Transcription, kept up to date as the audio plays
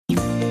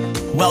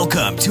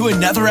Welcome to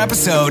another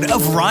episode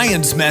of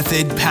Ryan's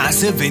Method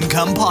Passive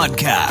Income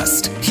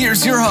Podcast.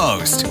 Here's your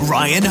host,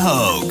 Ryan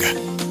Hogue.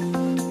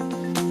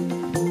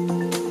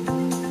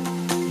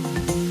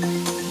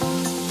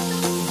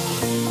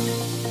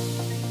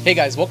 Hey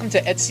guys, welcome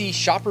to Etsy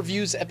Shop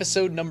Reviews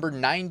episode number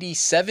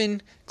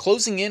 97,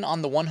 closing in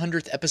on the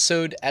 100th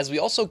episode as we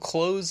also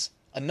close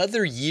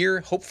another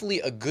year, hopefully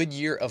a good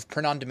year of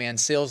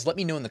print-on-demand sales. Let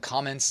me know in the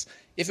comments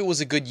if it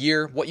was a good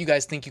year, what you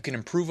guys think you can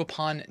improve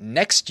upon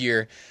next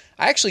year.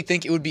 I actually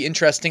think it would be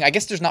interesting. I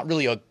guess there's not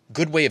really a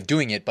good way of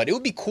doing it, but it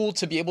would be cool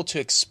to be able to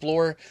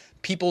explore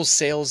people's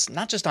sales,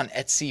 not just on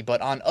Etsy,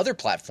 but on other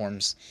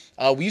platforms.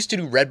 We used to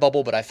do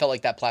Redbubble, but I felt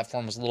like that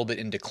platform was a little bit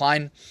in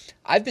decline.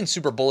 I've been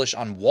super bullish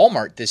on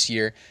Walmart this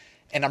year,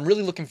 and I'm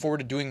really looking forward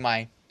to doing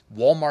my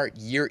Walmart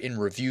year in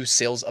review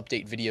sales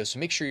update video. So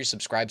make sure you're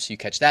subscribed so you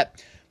catch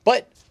that.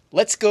 But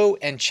let's go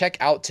and check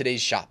out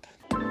today's shop.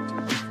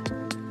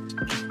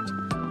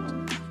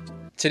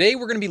 Today,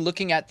 we're going to be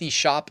looking at the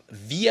shop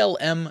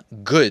VLM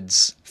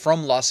Goods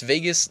from Las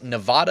Vegas,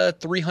 Nevada,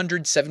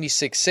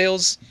 376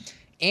 sales,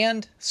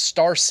 and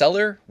star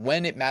seller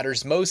when it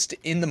matters most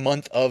in the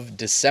month of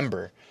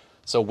December.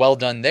 So well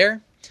done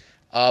there.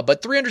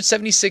 But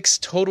 376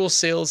 total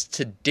sales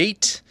to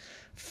date,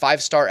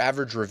 5-star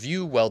average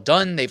review, well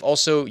done. They've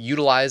also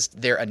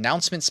utilized their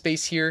announcement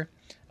space here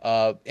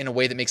in a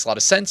way that makes a lot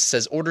of sense. It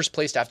says orders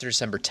placed after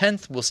December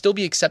 10th will still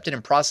be accepted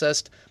and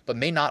processed, but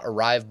may not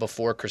arrive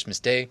before Christmas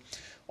Day.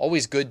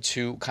 Always good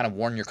to kind of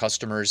warn your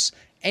customers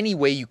any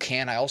way you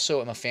can. I also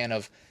am a fan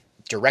of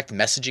direct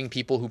messaging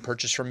people who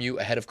purchase from you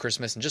ahead of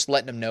Christmas and just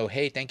letting them know,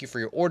 hey, thank you for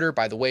your order.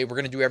 By the way, we're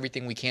going to do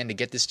everything we can to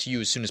get this to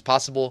you as soon as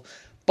possible,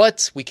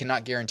 but we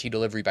cannot guarantee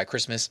delivery by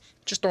Christmas.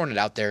 Just throwing it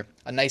out there.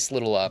 A nice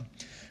little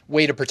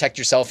way to protect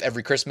yourself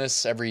every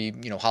Christmas, every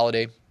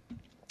holiday.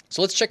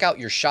 So let's check out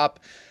your shop.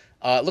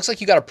 It looks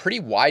like you got a pretty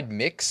wide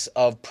mix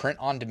of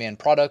print-on-demand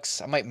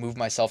products. I might move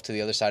myself to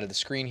the other side of the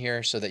screen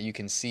here so that you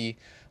can see,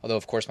 although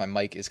of course my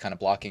mic is kind of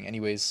blocking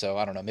anyways, so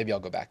I don't know, maybe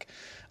I'll go back.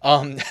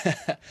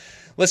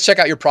 Let's check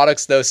out your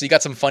products though. So you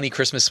got some funny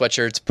Christmas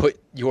sweatshirts, put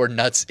your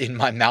nuts in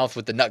my mouth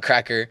with the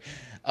Nutcracker,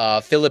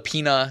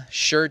 Filipina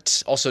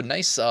shirt, also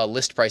nice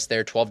list price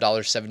there,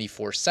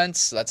 $12.74.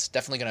 So that's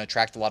definitely going to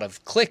attract a lot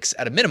of clicks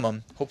at a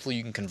minimum. Hopefully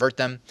you can convert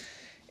them.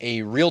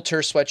 A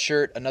realtor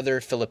sweatshirt,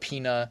 another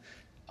Filipina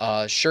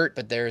shirt,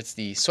 but there it's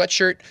the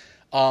sweatshirt.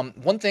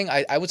 One thing,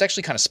 I was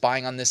actually kind of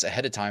spying on this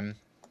ahead of time.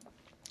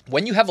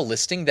 When you have a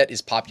listing that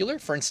is popular,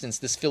 for instance,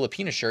 this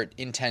Filipina shirt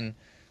in 10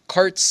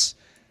 carts,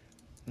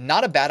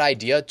 not a bad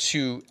idea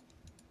to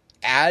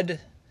add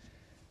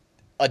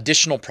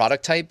additional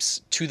product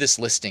types to this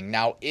listing.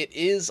 Now, it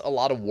is a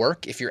lot of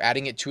work if you're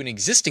adding it to an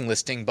existing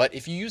listing, but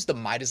if you use the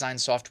My Design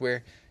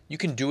software, you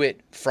can do it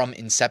from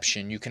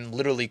inception. You can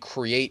literally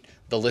create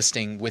the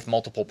listing with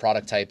multiple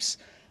product types,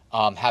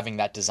 having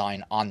that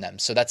design on them.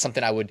 So that's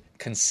something I would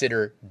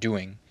consider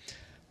doing.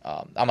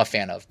 I'm a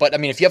fan of. But I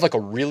mean, if you have like a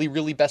really,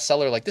 really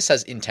bestseller, like this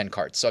has in 10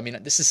 carts. So I mean,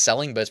 this is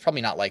selling, but it's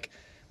probably not like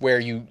where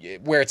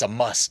it's a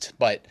must.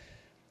 But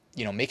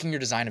making your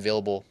design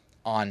available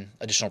on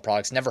additional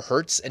products never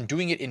hurts, and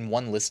doing it in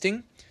one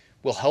listing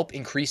will help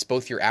increase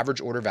both your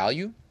average order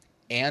value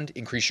and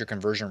increase your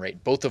conversion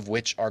rate, both of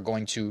which are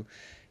going to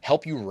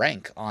help you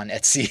rank on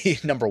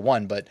Etsy, number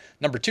one. But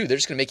number two, they're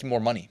just going to make you more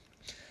money.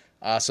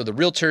 So the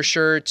realtor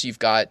shirts, you've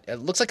got, it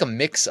looks like a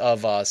mix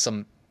of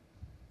some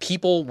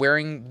people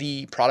wearing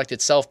the product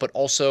itself, but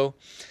also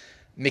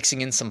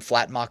mixing in some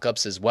flat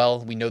mock-ups as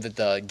well. We know that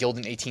the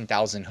Gildan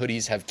 18,000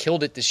 hoodies have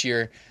killed it this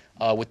year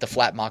with the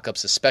flat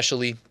mock-ups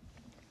especially.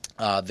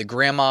 The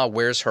grandma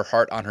wears her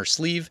heart on her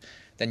sleeve.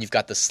 Then you've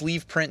got the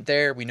sleeve print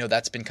there. We know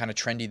that's been kind of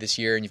trendy this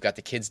year. And you've got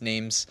the kids'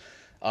 names.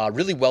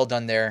 Really well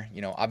done there.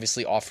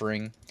 Obviously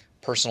offering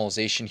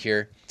personalization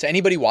here. To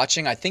anybody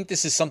watching, I think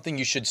this is something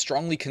you should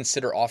strongly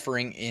consider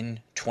offering in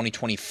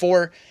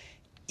 2024.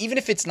 Even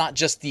if it's not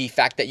just the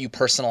fact that you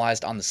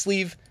personalized on the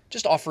sleeve,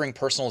 just offering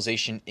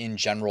personalization in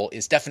general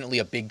is definitely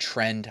a big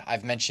trend.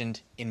 I've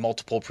mentioned in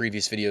multiple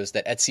previous videos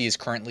that Etsy is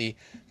currently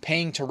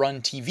paying to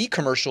run TV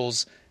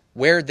commercials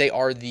where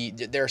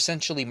they're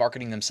essentially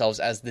marketing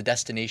themselves as the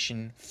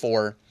destination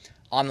for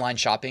online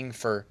shopping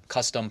for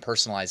custom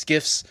personalized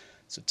gifts.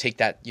 So take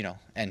that,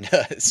 and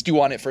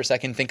stew on it for a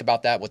second. Think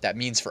about that, what that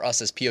means for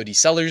us as POD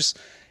sellers,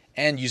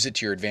 and use it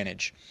to your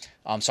advantage.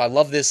 So I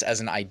love this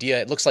as an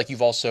idea. It looks like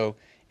you've also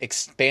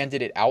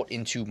expanded it out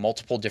into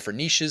multiple different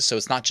niches. So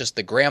it's not just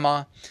the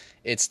grandma,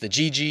 it's the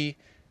Gigi,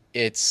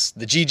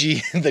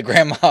 the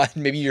grandma.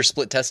 Maybe you're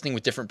split testing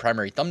with different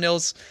primary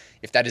thumbnails.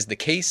 If that is the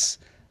case,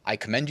 I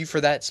commend you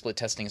for that. Split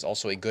testing is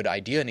also a good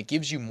idea, and it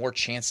gives you more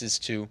chances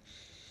to,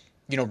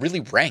 really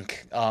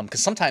rank.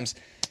 Because sometimes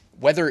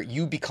whether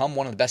you become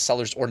one of the best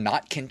sellers or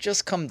not can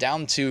just come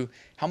down to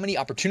how many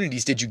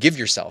opportunities did you give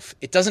yourself.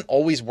 It doesn't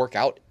always work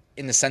out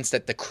in the sense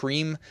that the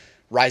cream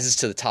rises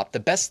to the top. The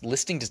best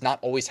listing does not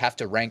always have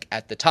to rank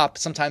at the top.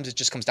 Sometimes it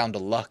just comes down to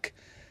luck.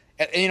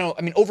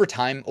 Over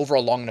time, over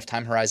a long enough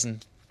time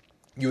horizon,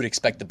 you would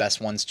expect the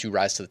best ones to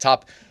rise to the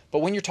top. But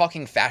when you're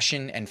talking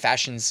fashion and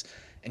fashions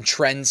and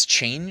trends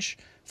change,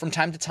 from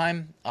time to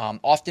time.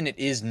 Often it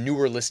is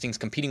newer listings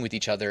competing with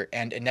each other,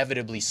 and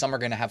inevitably some are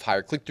going to have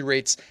higher click-through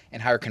rates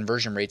and higher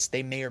conversion rates.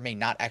 They may or may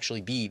not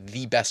actually be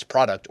the best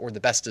product or the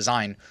best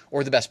design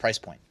or the best price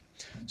point.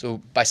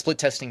 So by split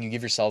testing, you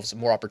give yourselves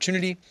more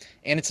opportunity,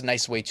 and it's a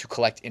nice way to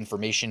collect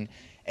information,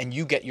 and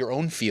you get your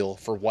own feel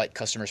for what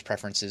customers'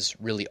 preferences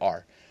really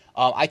are.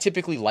 I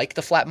typically like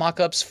the flat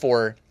mockups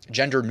for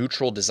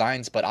gender-neutral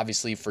designs, but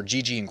obviously for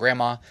Gigi and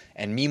Grandma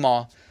and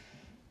Meemaw,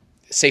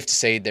 safe to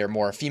say they're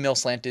more female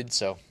slanted,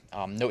 so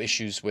no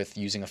issues with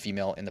using a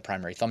female in the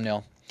primary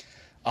thumbnail.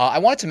 I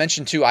wanted to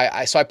mention too,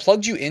 I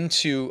plugged you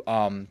into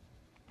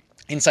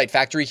Insight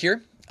Factory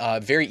here.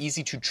 Very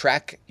easy to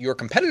track your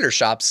competitor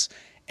shops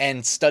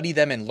and study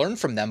them and learn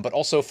from them, but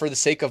also for the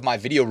sake of my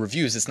video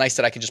reviews, it's nice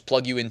that I can just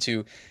plug you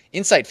into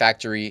Insight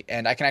Factory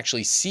and I can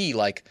actually see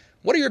like,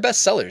 what are your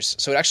best sellers?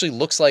 So it actually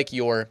looks like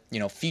your,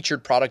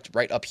 featured product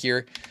right up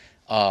here.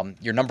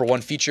 Your number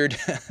one featured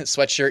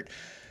sweatshirt,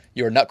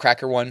 your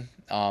Nutcracker one,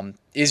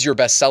 is your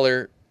best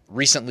seller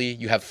recently.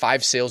 You have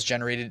 5 sales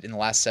generated in the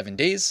last 7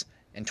 days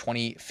and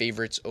 20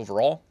 favorites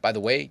overall. By the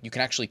way, you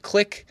can actually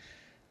click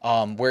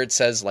where it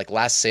says like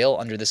last sale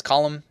under this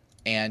column,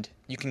 and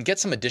you can get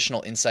some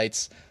additional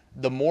insights.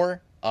 The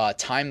more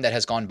time that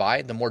has gone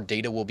by, the more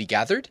data will be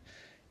gathered.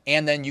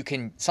 And then you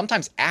can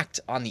sometimes act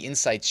on the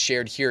insights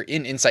shared here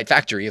in Insight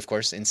Factory, of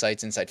course,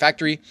 Insight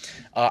Factory.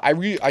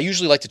 I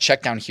usually like to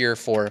check down here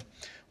for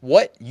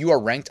what you are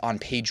ranked on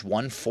page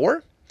 1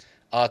 for,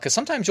 because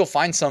sometimes you'll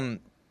find some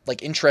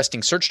like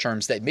interesting search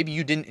terms that maybe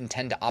you didn't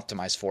intend to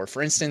optimize for.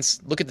 For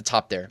instance, look at the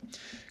top there.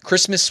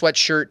 Christmas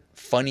sweatshirt,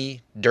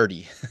 funny,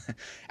 dirty.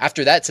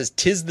 After that, it says,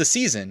 'tis the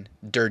season,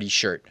 dirty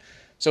shirt.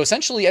 So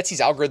essentially,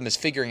 Etsy's algorithm is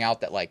figuring out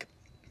that like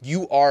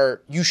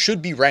you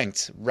should be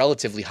ranked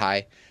relatively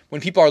high when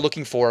people are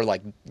looking for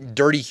like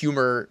dirty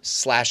humor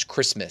 /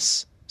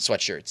 Christmas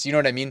sweatshirts. You know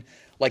what I mean?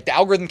 Like the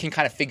algorithm can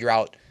kind of figure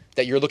out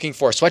that you're looking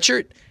for a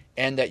sweatshirt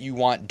and that you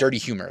want dirty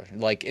humor.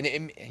 Like,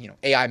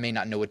 AI may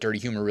not know what dirty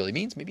humor really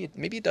means. Maybe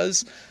it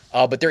does,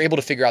 but they're able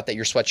to figure out that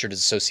your sweatshirt is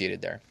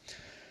associated there.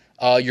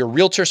 Your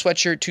realtor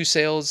sweatshirt, 2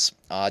 sales.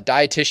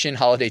 Dietitian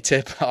holiday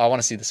tip. I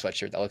want to see the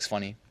sweatshirt. That looks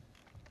funny.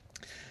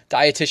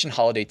 Dietitian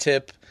holiday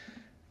tip.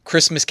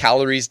 Christmas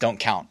calories don't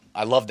count.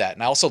 I love that.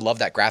 And I also love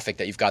that graphic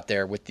that you've got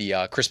there with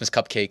the Christmas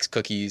cupcakes,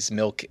 cookies,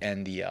 milk,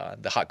 and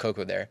the hot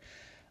cocoa there.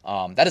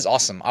 That is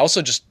awesome. I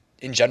also just,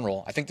 in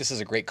general, I think this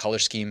is a great color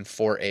scheme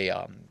for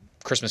a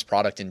Christmas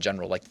product in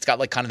general. Like it's got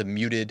like kind of the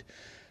muted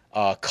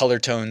color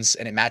tones,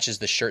 and it matches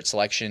the shirt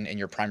selection in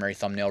your primary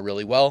thumbnail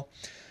really well.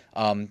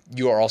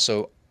 You are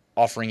also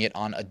offering it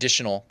on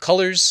additional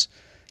colors,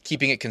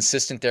 keeping it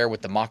consistent there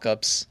with the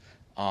mockups.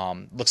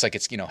 Looks like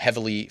it's,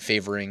 heavily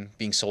favoring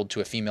being sold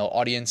to a female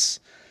audience.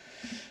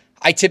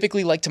 I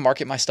typically like to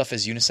market my stuff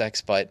as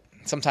unisex, but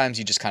sometimes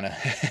you just kind of,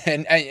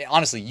 and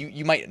honestly,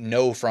 you might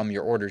know from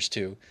your orders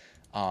too,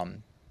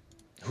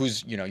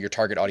 who's, your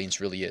target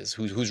audience really is,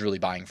 who's really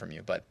buying from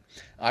you. But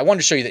I wanted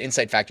to show you that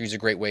Insight Factory is a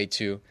great way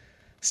to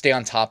stay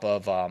on top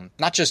of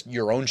not just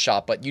your own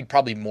shop, but you'd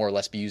probably more or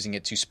less be using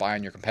it to spy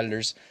on your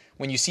competitors.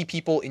 When you see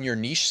people in your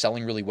niche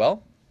selling really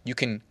well, you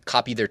can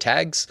copy their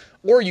tags,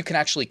 or you can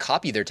actually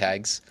copy their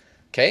tags,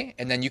 okay?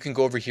 And then you can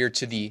go over here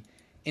to the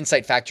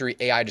Insight Factory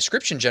AI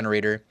description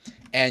generator,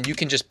 and you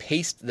can just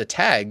paste the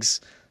tags.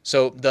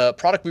 So the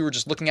product we were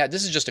just looking at,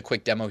 this is just a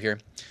quick demo here.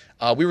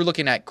 We were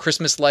looking at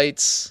Christmas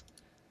lights,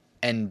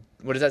 and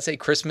what does that say?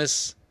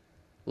 Christmas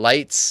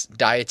lights,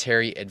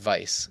 dietary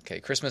advice.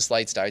 Okay, Christmas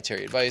lights,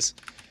 dietary advice.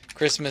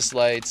 Christmas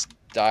lights,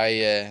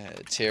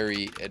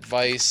 dietary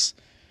advice.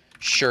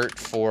 Shirt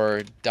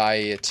for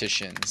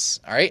dietitians.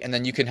 All right. And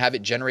then you can have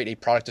it generate a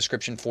product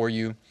description for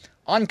you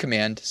on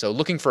command. So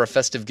looking for a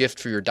festive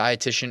gift for your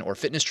dietitian or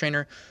fitness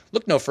trainer,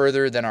 look no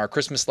further than our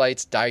Christmas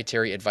lights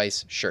dietary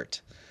advice shirt.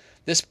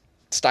 This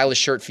stylish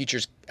shirt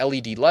features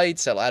LED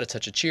lights that'll add a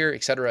touch of cheer,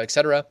 etc.,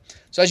 etc.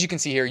 So as you can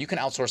see here, you can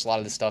outsource a lot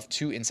of this stuff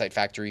to Insight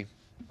Factory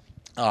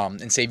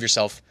and save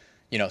yourself,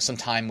 some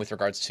time with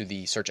regards to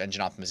the search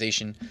engine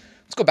optimization.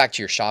 Let's go back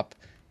to your shop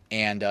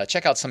and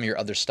check out some of your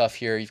other stuff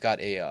here. You've got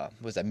a,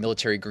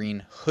 military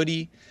green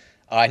hoodie.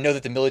 I know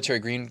that the military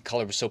green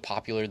color was so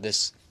popular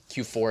this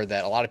Q4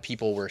 that a lot of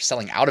people were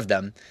selling out of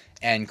them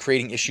and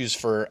creating issues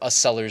for us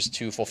sellers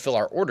to fulfill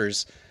our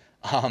orders.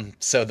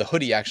 So the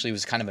hoodie actually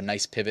was kind of a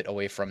nice pivot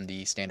away from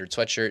the standard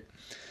sweatshirt.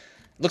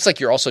 Looks like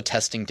you're also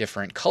testing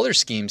different color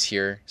schemes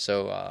here.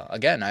 So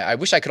again, I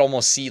wish I could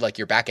almost see like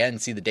your back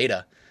end, see the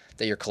data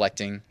that you're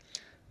collecting.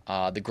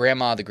 The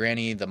grandma, the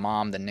granny, the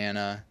mom, the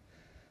nana.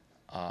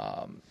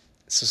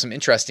 So some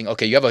interesting,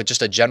 okay, you have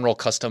just a general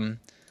custom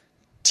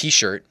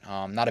t-shirt.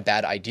 Not a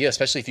bad idea,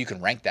 especially if you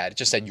can rank that. It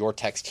just said your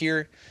text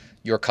here,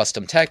 your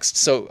custom text.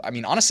 So, I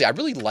mean, honestly, I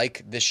really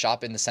like this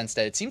shop in the sense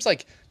that it seems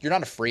like you're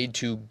not afraid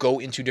to go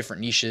into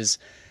different niches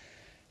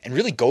and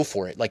really go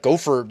for it. Like go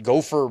for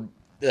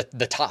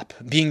the top,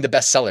 being the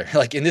best seller.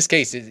 Like in this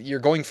case, you're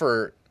going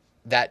for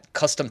that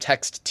custom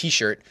text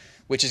t-shirt,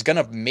 which is going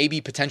to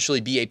maybe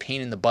potentially be a pain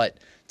in the butt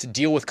to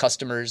deal with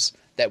customers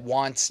that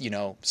want,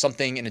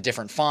 something in a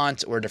different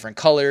font or a different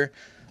color,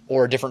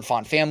 or a different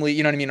font family,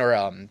 you know what I mean?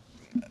 Or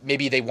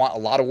maybe they want a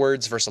lot of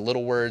words versus a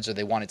little words, or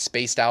they want it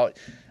spaced out.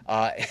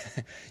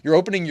 You're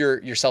opening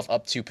yourself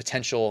up to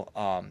potential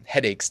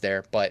headaches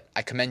there, but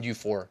I commend you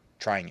for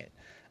trying it.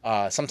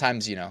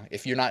 Sometimes,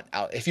 if you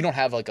don't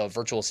have like a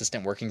virtual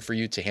assistant working for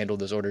you to handle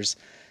those orders,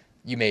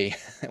 you may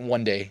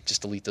one day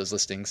just delete those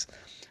listings.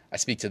 I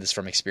speak to this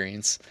from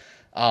experience.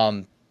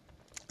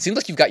 Seems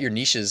like you've got your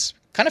niches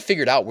kind of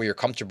figured out where you're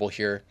comfortable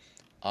here,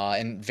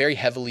 and very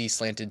heavily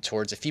slanted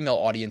towards a female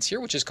audience here,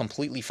 which is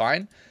completely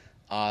fine.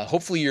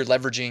 Hopefully you're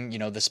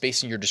leveraging, the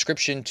space in your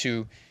description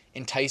to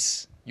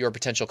entice your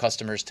potential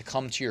customers to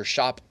come to your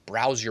shop,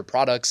 browse your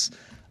products,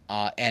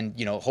 and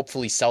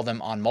hopefully sell them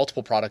on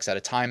multiple products at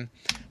a time.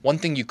 One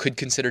thing you could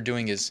consider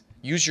doing is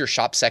use your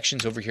shop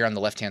sections over here on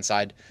the left-hand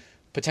side.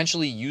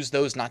 Potentially use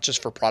those not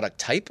just for product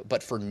type,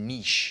 but for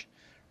niche,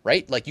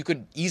 right? Like you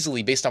could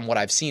easily, based on what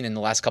I've seen in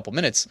the last couple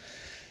minutes,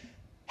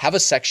 have a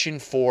section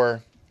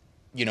for,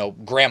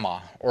 grandma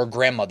or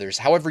grandmothers,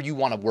 however you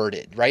want to word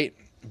it, right?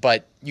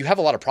 But you have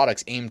a lot of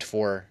products aimed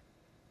for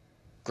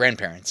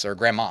grandparents or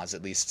grandmas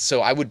at least.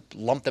 So I would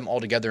lump them all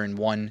together in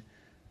one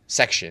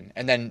section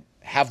and then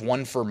have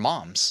one for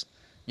moms.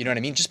 You know what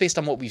I mean? Just based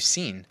on what we've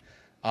seen.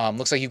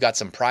 Looks like you've got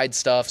some Pride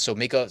stuff. So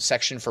make a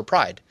section for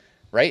Pride,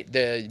 right?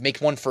 Make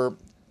one for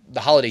the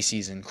holiday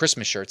season,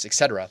 Christmas shirts,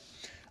 etc.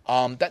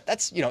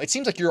 That's it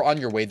seems like you're on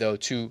your way though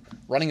to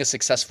running a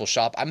successful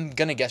shop. I'm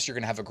going to guess you're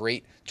going to have a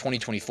great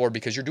 2024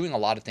 because you're doing a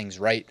lot of things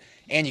right.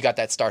 And you got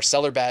that star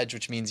seller badge,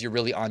 which means you're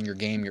really on your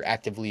game. You're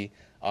actively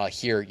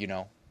here,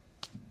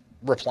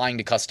 replying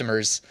to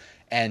customers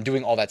and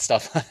doing all that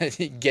stuff,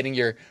 getting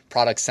your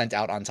products sent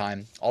out on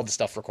time, all the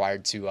stuff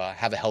required to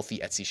have a healthy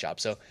Etsy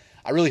shop. So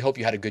I really hope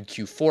you had a good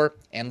Q4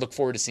 and look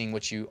forward to seeing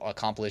what you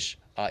accomplish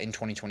in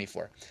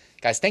 2024.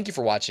 Guys, thank you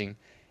for watching.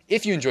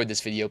 If you enjoyed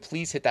this video,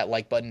 please hit that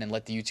like button and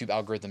let the YouTube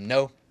algorithm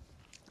know.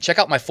 Check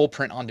out my full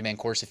print on-demand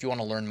course if you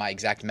want to learn my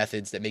exact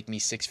methods that make me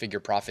six-figure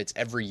profits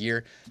every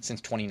year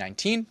since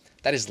 2019.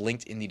 That is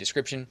linked in the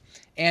description.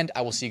 And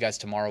I will see you guys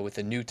tomorrow with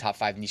a new top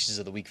 5 niches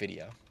of the week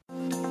video.